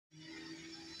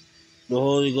The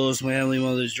Holy Ghost, my Heavenly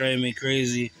Mother's driving me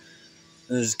crazy.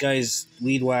 This guy's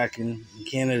weed whacking in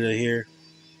Canada here.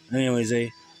 Anyways,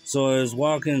 so I was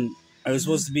walking. I was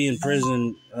supposed to be in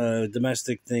prison,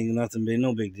 domestic thing, nothing big,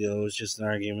 no big deal. It was just an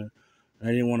argument. I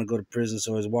didn't want to go to prison,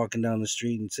 so I was walking down the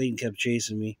street, and Satan kept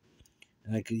chasing me.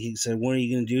 And he said, "What are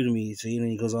you gonna do to me?" So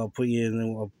he goes, "I'll put you in,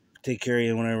 and I'll take care of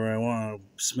you whenever I want. I'll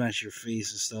smash your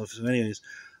face and stuff." So, anyways,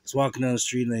 I was walking down the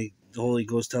street, and the Holy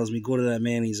Ghost tells me, "Go to that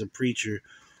man. He's a preacher."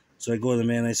 So I go to the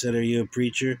man. I said, "Are you a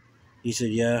preacher?" He said,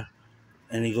 "Yeah."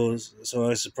 And he goes, so I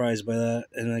was surprised by that.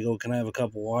 And I go, "Can I have a cup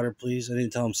of water, please?" I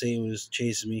didn't tell him Satan was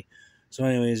chasing me. So,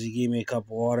 anyways, he gave me a cup of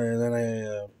water, and then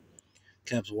I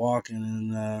kept walking.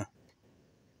 And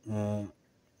uh,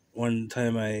 one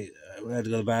time I had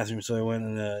to go to the bathroom, so I went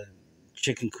in a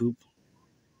chicken coop.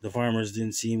 The farmers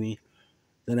didn't see me.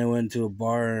 Then I went to a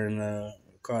bar, and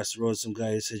across the road, some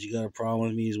guy said, "You got a problem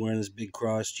with me?" He's wearing this big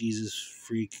cross, Jesus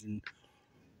freak. And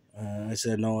I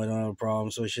said, "No, I don't have a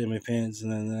problem." So I shit my pants, and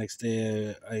then the next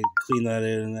day I cleaned that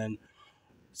in, and then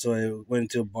so I went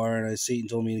to a bar, and Satan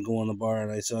told me to go on the bar,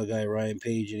 and I saw a guy, Ryan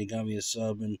Page, and he got me a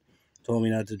sub and told me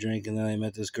not to drink. And then I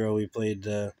met this girl. We played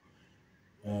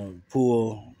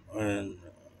pool, and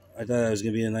I thought I was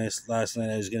gonna be a nice last night.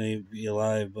 I was gonna be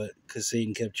alive, but because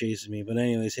Satan kept chasing me. But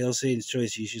anyways, hail Satan's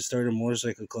Choice. You should start a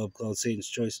motorcycle club called Satan's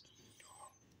Choice.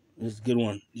 It's a good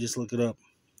one. You just look it up.